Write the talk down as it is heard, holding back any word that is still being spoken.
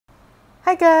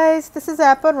Hi guys, this is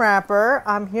App Unwrapper.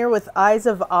 I'm here with Eyes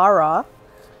of Ara.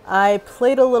 I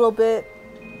played a little bit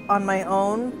on my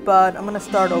own, but I'm going to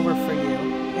start over for you.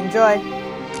 Enjoy!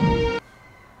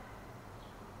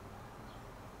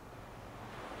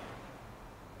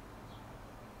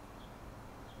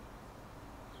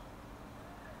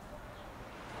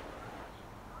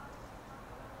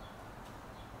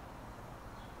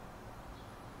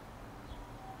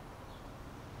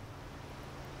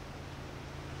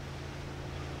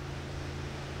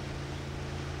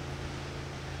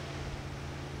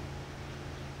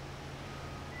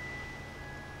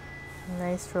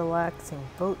 Nice relaxing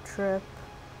boat trip.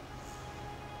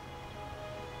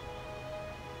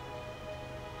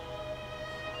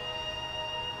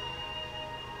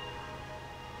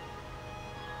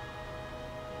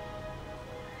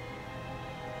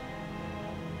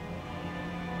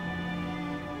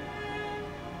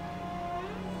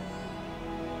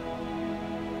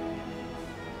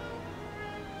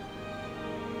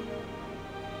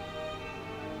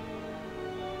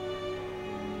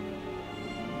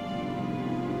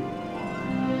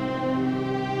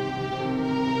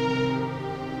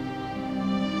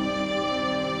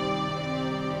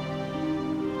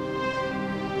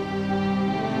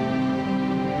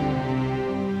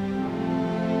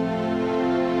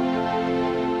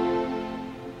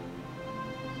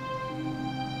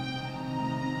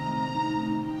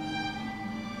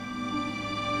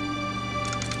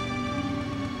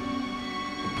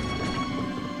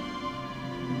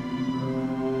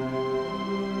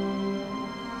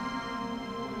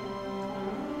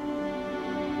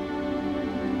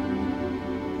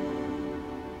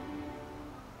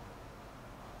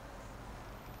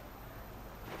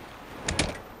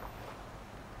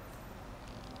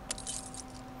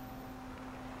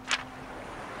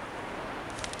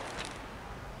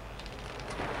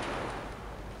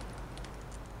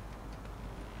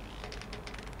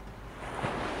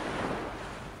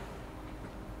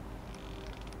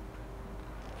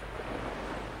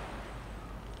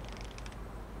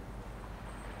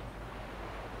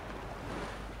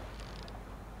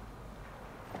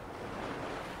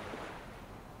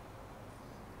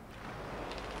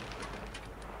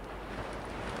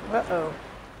 Uh-oh.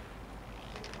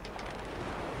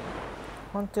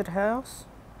 Haunted house?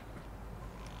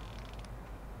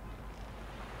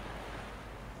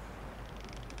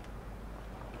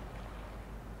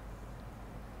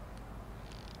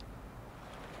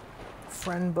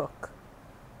 Friend book.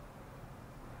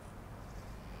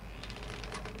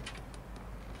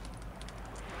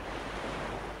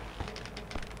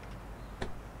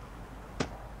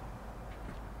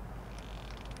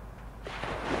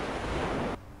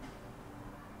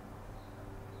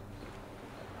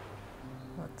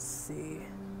 Let's see.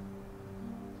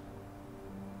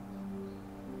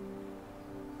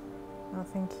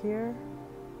 Nothing here.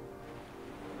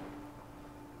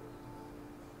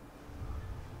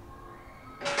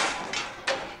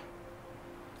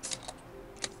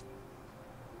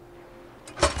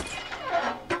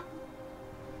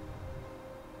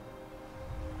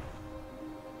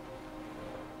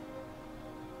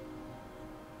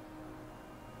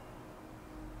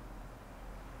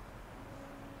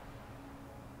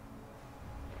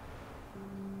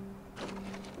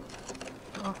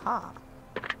 Aha.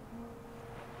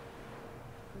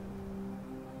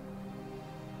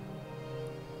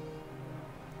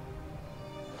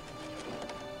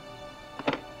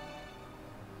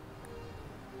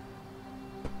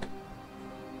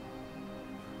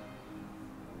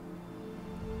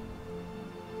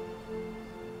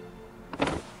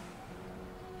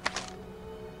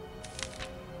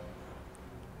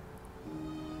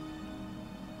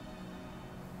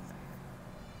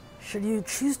 Should you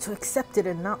choose to accept it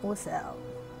and not without?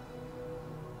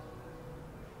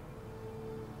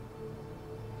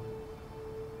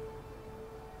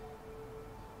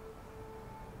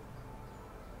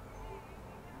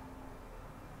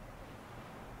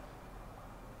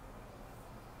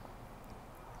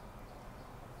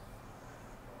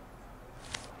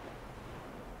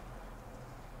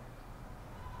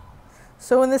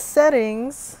 So in the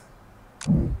settings,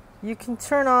 you can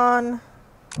turn on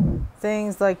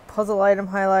things like puzzle item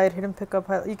highlight, hidden pickup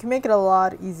highlight. You can make it a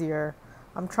lot easier.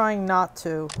 I'm trying not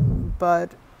to,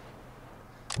 but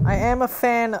I am a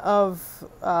fan of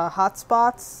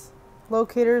hotspots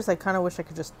locators. I kind of wish I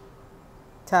could just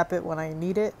tap it when I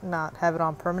need it, not have it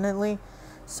on permanently.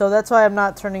 So that's why I'm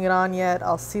not turning it on yet.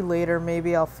 I'll see later.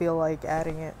 Maybe I'll feel like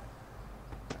adding it.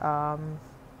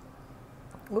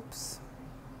 Oops.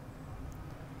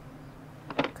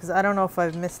 Because I don't know if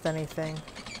I've missed anything.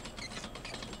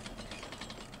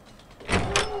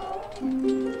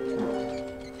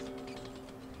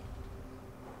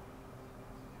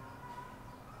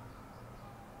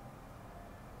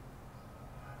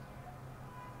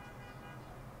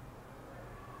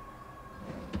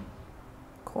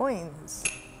 Coins.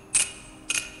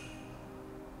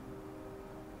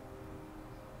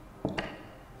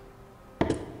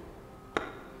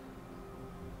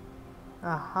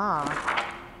 Aha.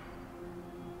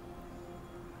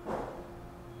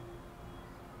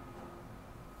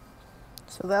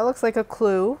 So that looks like a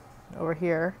clue over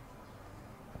here.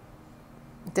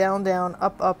 Down, down,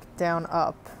 up, up, down,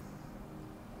 up.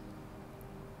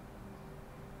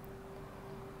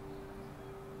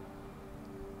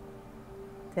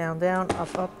 Down, down,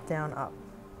 up, up, down, up.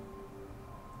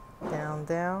 Down,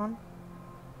 down.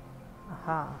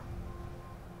 Aha.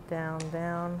 Down,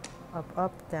 down, up,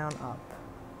 up, down, up.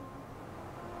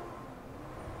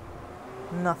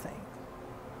 Nothing.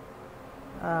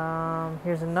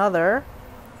 Here's another.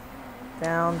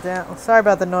 Down, down. Sorry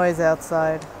about the noise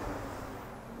outside.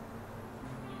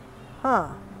 Huh.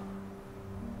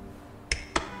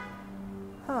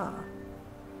 Huh.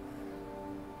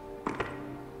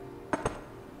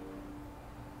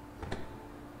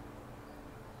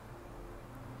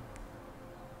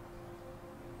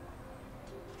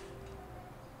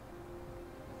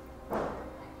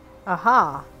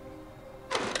 Aha.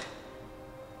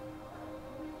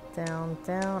 Down,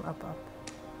 down, up, up.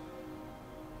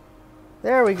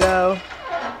 There we go.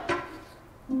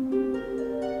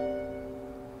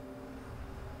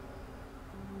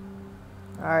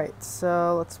 Alright,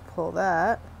 so let's pull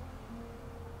that.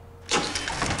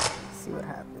 See what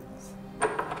happens.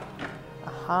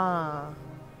 Aha.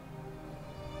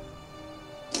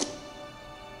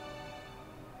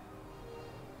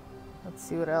 Let's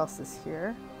see what else is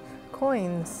here.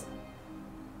 Coins.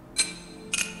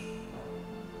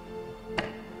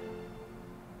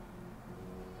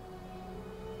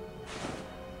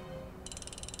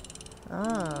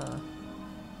 Ah.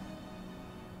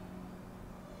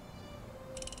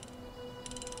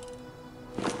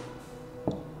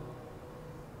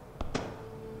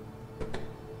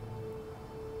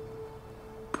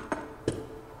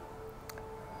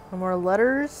 No more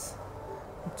letters?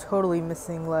 I'm totally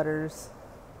missing letters.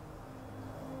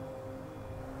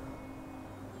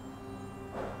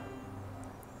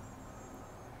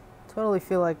 Totally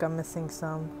feel like I'm missing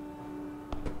some.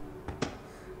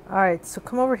 Alright, so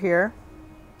come over here.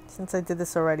 Since I did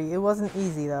this already. It wasn't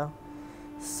easy though.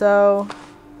 So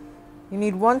you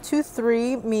need 1, 2,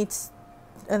 3 meets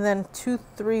and then 2,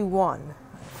 3, 1.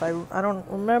 If I don't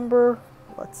remember.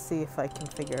 Let's see if I can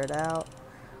figure it out.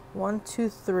 1, 2,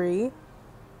 3.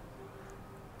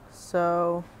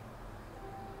 So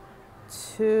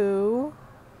 2,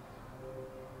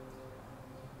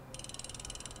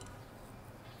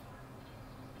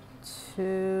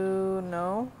 2,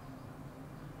 no.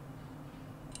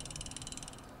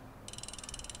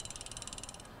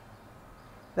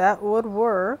 That would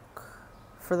work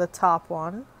for the top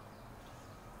one.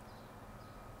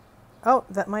 Oh,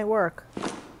 that might work.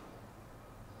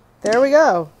 There we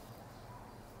go.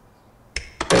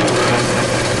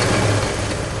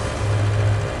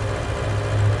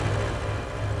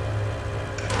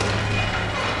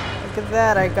 Look at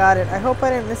that, I got it. I hope I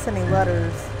didn't miss any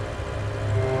letters.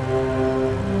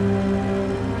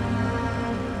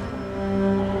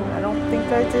 I don't think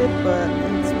I did, but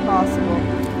it's possible.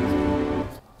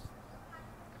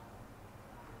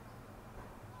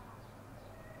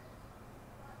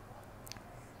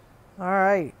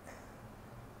 Alright.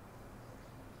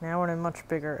 Now we're in a much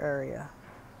bigger area.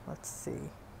 Let's see.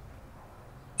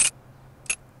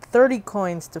 30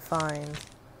 coins to find.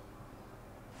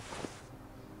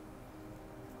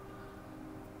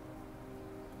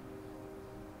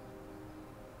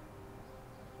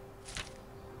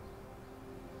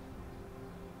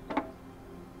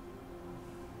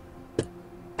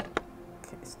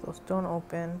 Okay, so those don't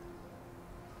open.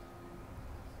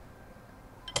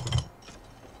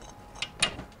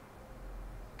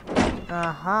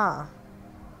 Aha.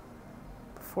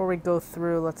 Before we go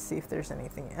through, let's see if there's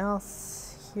anything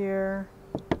else here.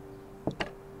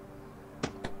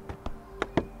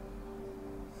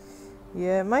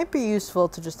 Yeah, it might be useful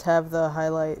to just have the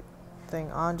highlight thing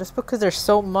on, just because there's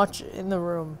so much in the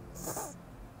room.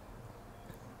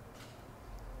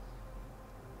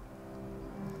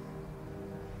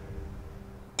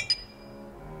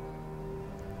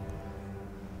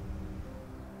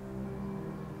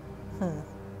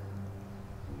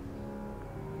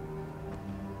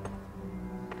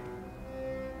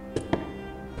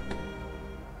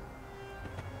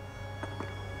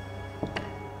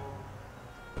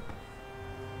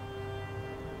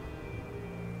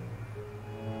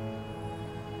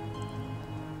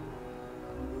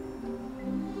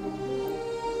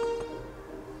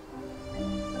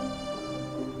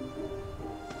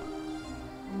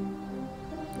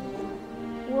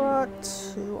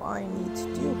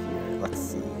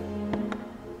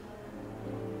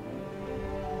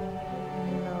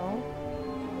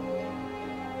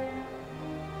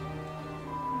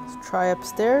 try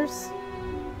upstairs.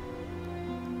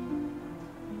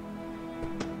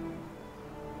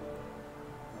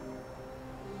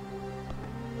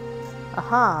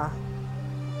 Aha.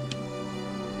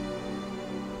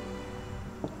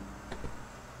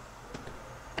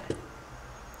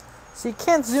 So you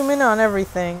can't zoom in on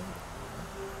everything.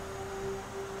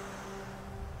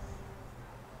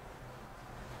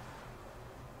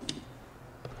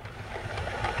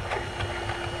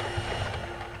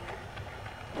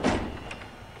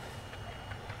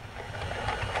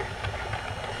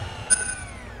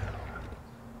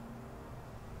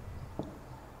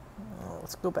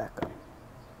 Let's go back up.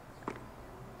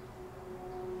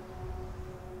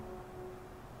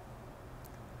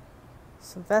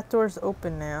 So that door's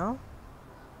open now.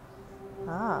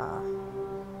 Ah.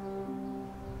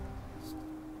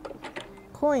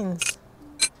 Coins.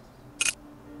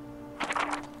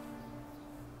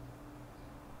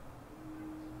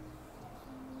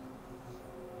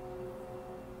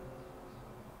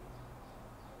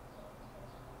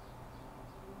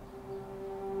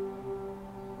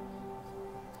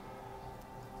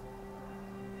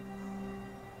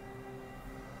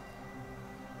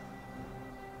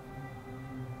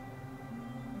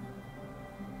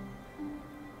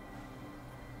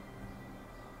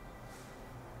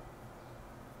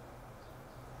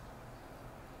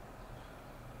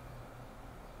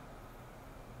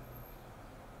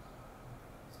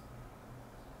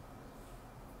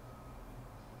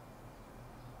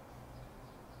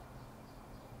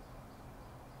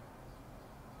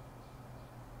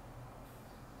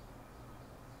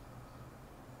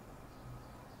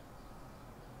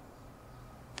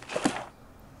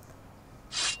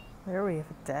 There we have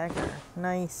a dagger.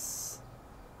 Nice.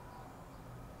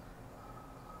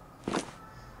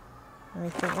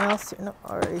 Anything else? No,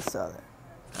 already saw that.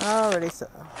 Already saw.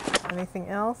 Anything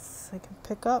else I can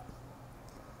pick up?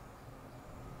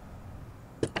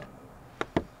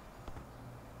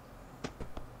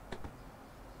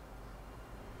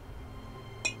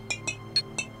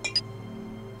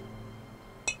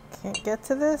 Can't get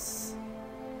to this?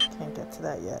 Can't get to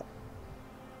that yet.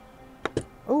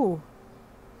 Ooh.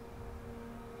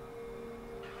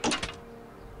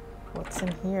 What's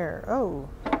in here? Oh.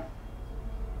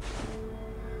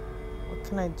 What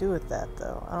can I do with that,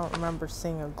 though? I don't remember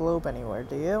seeing a globe anywhere,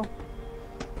 do you?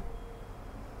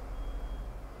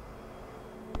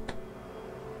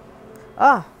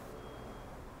 Ah!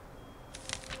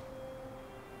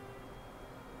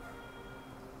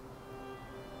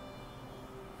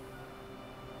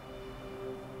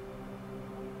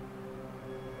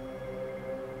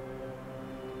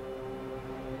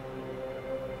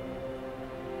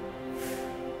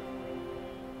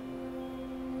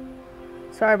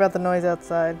 Sorry about the noise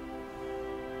outside.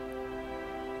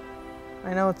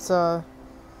 I know it's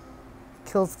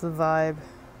kills the vibe.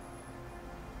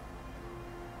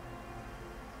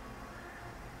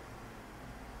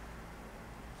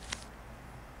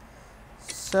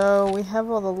 So we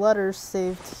have all the letters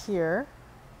saved here.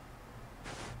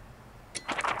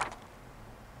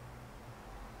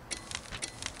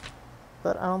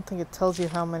 But I don't think it tells you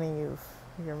how many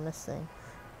you're missing.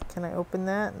 Can I open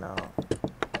that? No.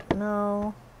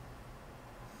 No.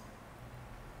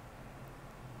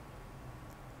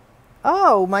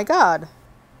 Oh my god.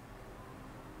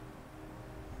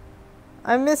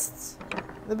 I missed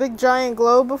the big giant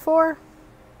globe before?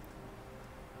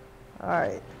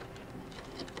 Alright.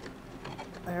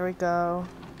 There we go.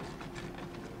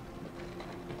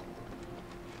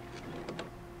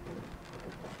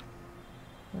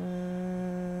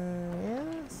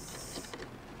 Yes.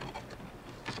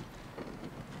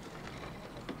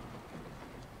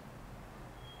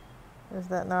 Is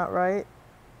that not right?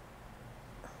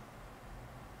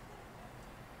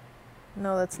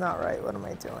 No, that's not right. What am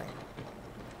I doing?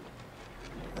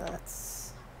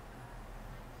 That's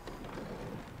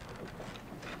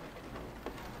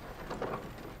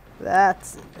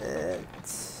it.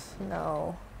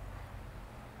 No.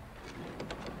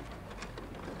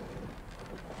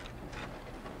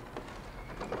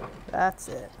 That's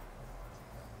it.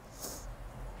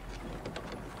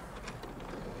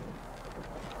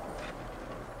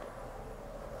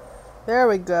 There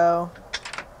we go.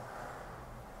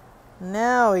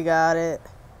 Now we got it.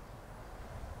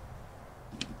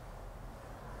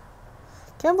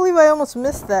 Can't believe I almost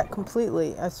missed that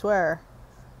completely, I swear.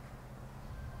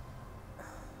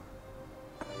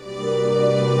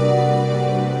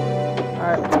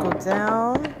 Alright, let's go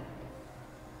down.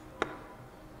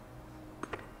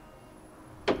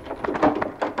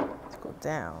 Let's go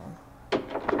down.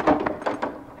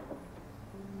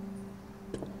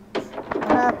 What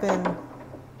happened?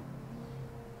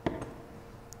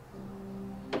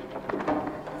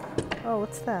 Oh,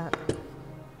 what's that?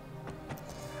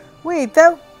 Wait,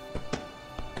 that...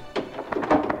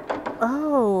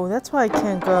 Oh, that's why I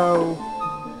can't go.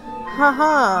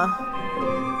 Haha.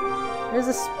 There's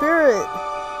a spirit.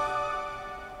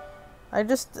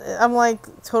 I'm like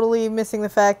totally missing the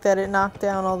fact that it knocked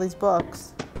down all these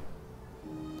books.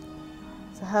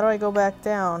 So how do I go back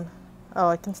down? Oh,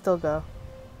 I can still go.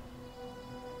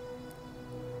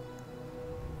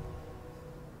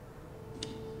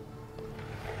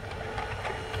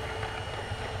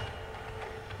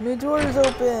 New door is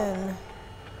open.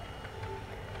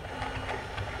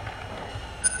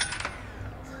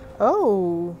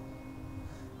 Oh.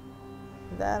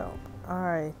 That open.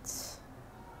 Alright.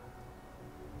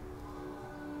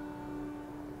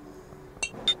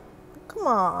 Come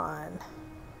on.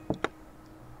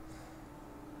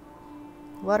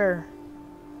 Letter.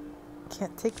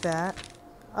 Can't take that.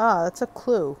 Ah, that's a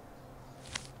clue.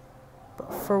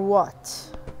 But for what?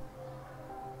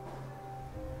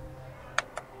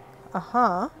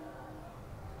 Uh-huh.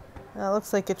 That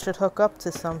looks like it should hook up to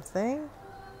something.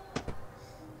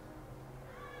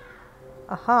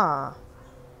 Aha.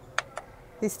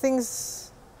 These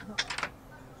things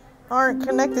aren't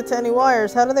connected to any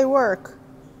wires. How do they work?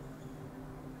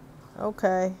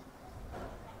 Okay.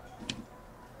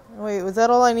 Wait, was that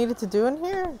all I needed to do in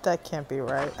here? That can't be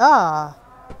right. Ah!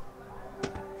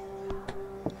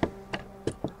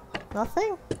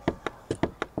 Nothing?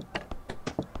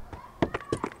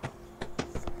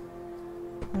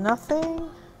 Nothing?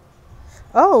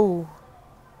 Oh!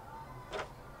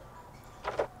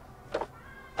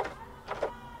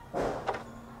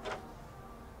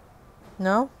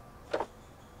 No?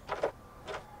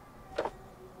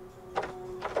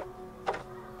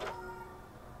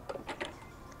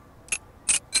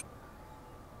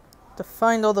 To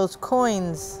find all those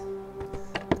coins.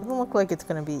 Doesn't look like it's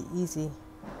gonna be easy.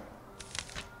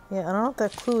 Yeah, I don't know what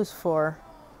that clue is for.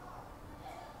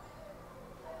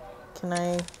 Can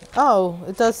I... Oh,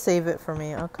 it does save it for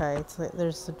me. Okay, it's like,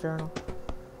 there's the journal.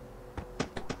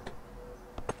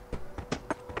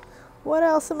 What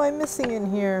else am I missing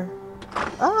in here?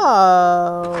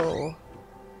 Oh!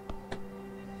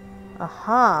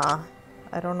 Aha!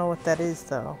 I don't know what that is,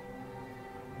 though.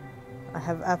 I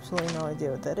have absolutely no idea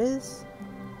what that is.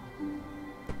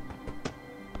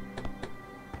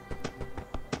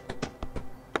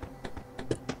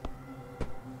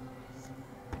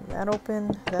 That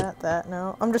open, that,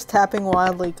 no. I'm just tapping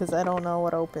wildly because I don't know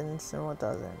what opens and what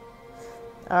doesn't.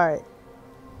 Alright.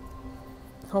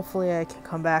 Hopefully I can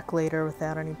come back later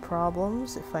without any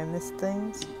problems if I miss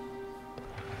things.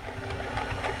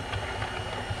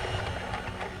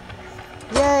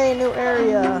 Yay, new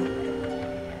area!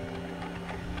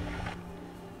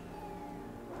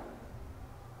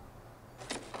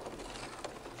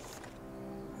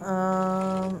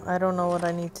 I don't know what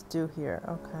I need to do here.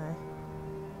 Okay.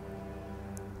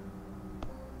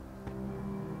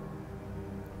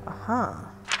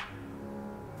 Aha.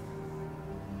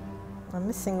 I'm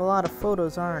missing a lot of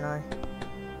photos, aren't I?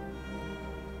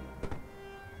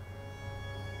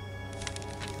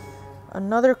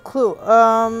 Another clue.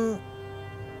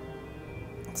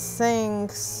 It's saying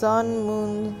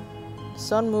sun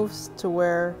moves to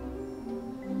where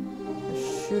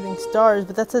the shooting stars,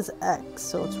 but that says X,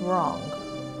 so it's wrong.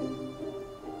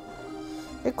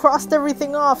 It crossed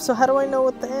everything off, so how do I know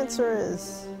what the answer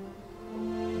is?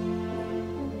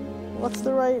 What's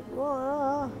the right...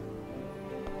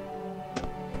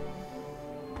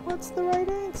 What's the right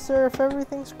answer if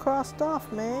everything's crossed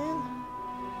off, man?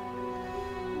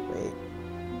 Wait.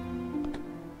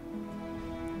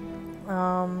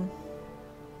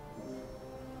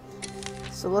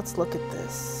 So let's look at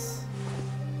this.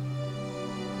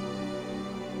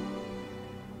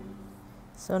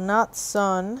 So not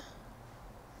sun.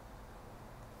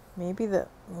 Maybe that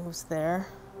moves there.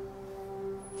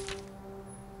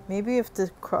 Maybe if the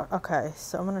cross... Okay,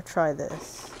 so I'm gonna try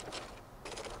this.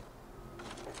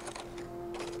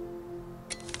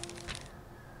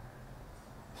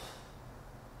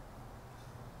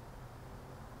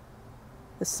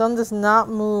 The sun does not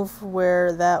move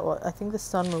where that was. I think the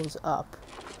sun moves up.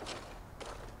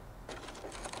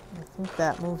 I think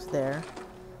that moves there.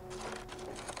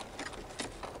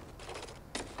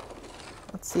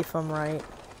 Let's see if I'm right.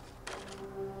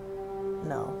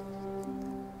 No.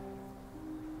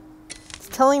 It's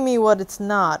telling me what it's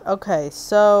not. Okay,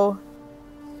 so...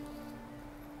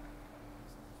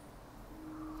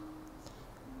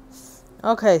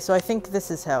 Okay, so I think this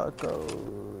is how it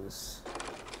goes.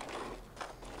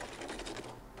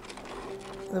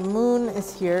 The moon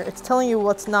is here. It's telling you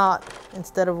what's not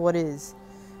instead of what is.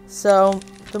 So,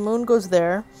 the moon goes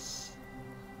there.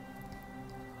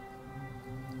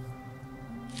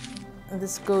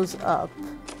 this goes up.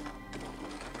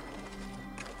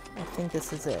 I think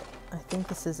this is it. I think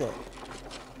this is it.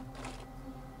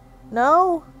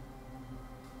 No?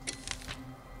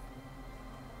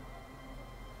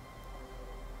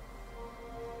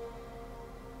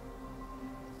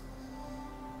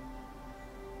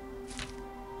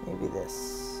 Maybe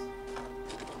this.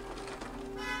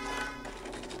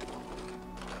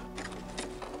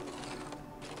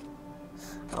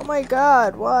 Oh my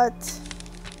god, what?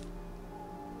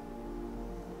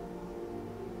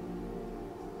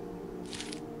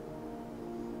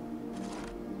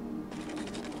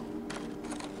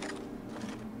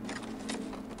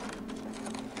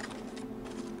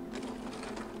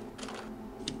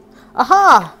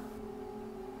 Aha!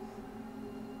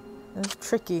 That's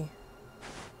tricky.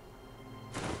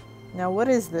 Now what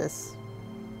is this?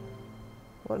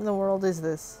 What in the world is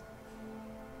this?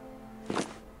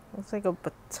 Looks like a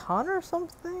baton or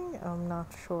something? I'm not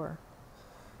sure.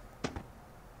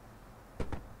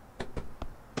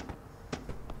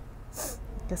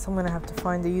 Guess I'm gonna have to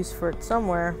find a use for it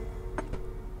somewhere.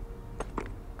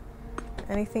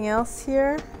 Anything else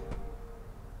here?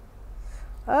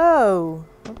 Oh,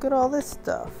 look at all this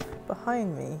stuff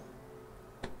behind me.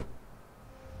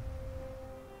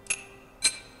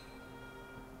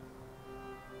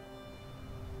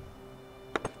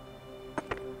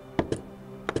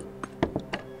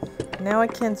 Now I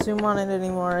can't zoom on it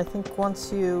anymore. I think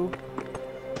once you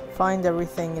find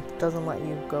everything, it doesn't let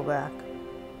you go back.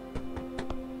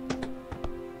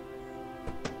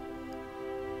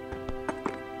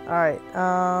 Alright,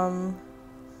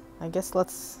 I guess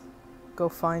let's go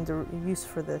find a use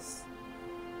for this.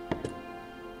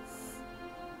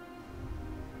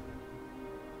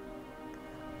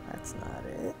 That's not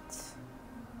it.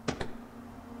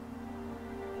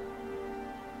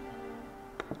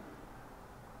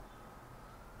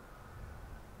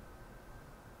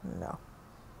 No.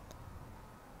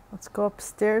 Let's go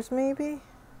upstairs maybe?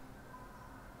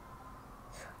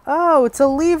 Oh, it's a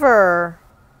lever!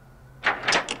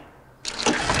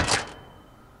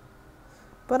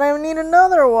 But I need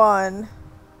another one!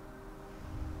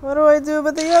 What do I do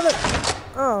about the other?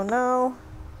 Oh no.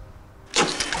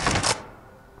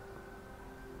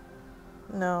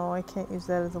 No, I can't use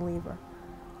that as a lever.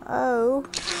 Oh.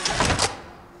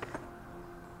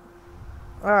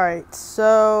 Alright,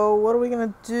 so what are we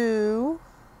gonna do?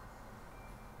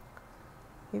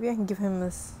 Maybe I can give him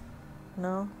this.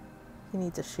 No? He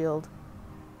needs a shield.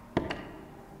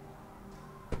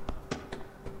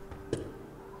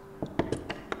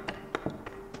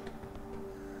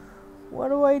 What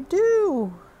do I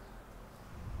do?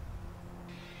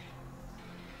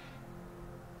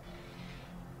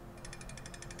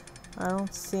 I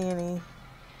don't see any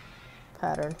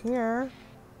pattern here.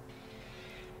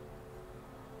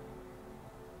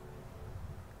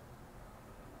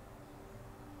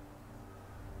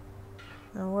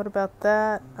 Now what about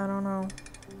that? I don't know.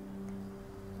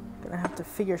 Gonna have to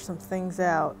figure some things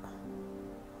out.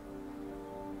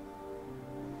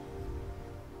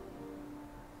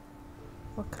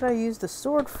 What could I use the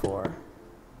sword for?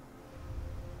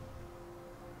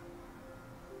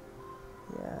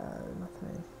 Yeah,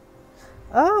 nothing.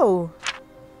 Oh!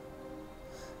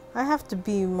 I have to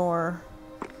be more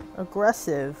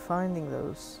aggressive finding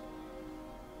those.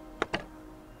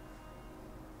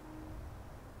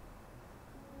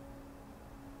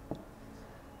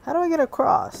 How do I get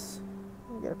across?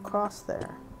 How do I get across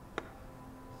there?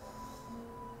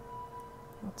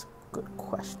 That's a good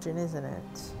question, isn't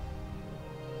it?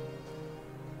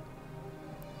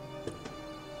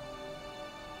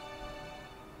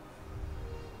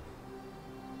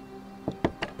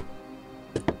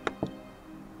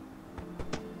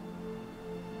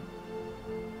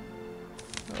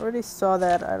 I already saw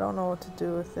that. I don't know what to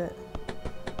do with it.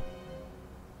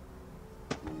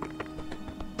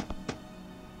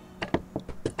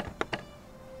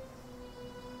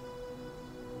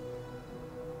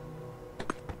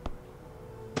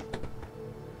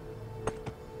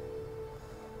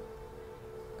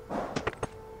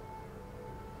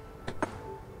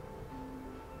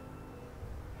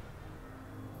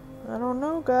 I don't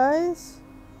know, guys.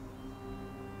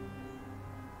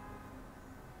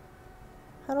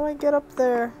 How do I get up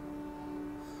there?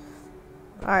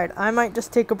 Alright, I might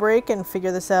just take a break and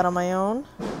figure this out on my own.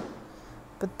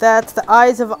 But that's the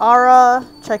Eyes of Ara.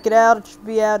 Check it out. It should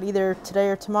be out either today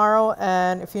or tomorrow.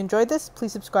 And if you enjoyed this,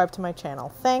 please subscribe to my channel.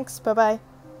 Thanks. Bye-bye.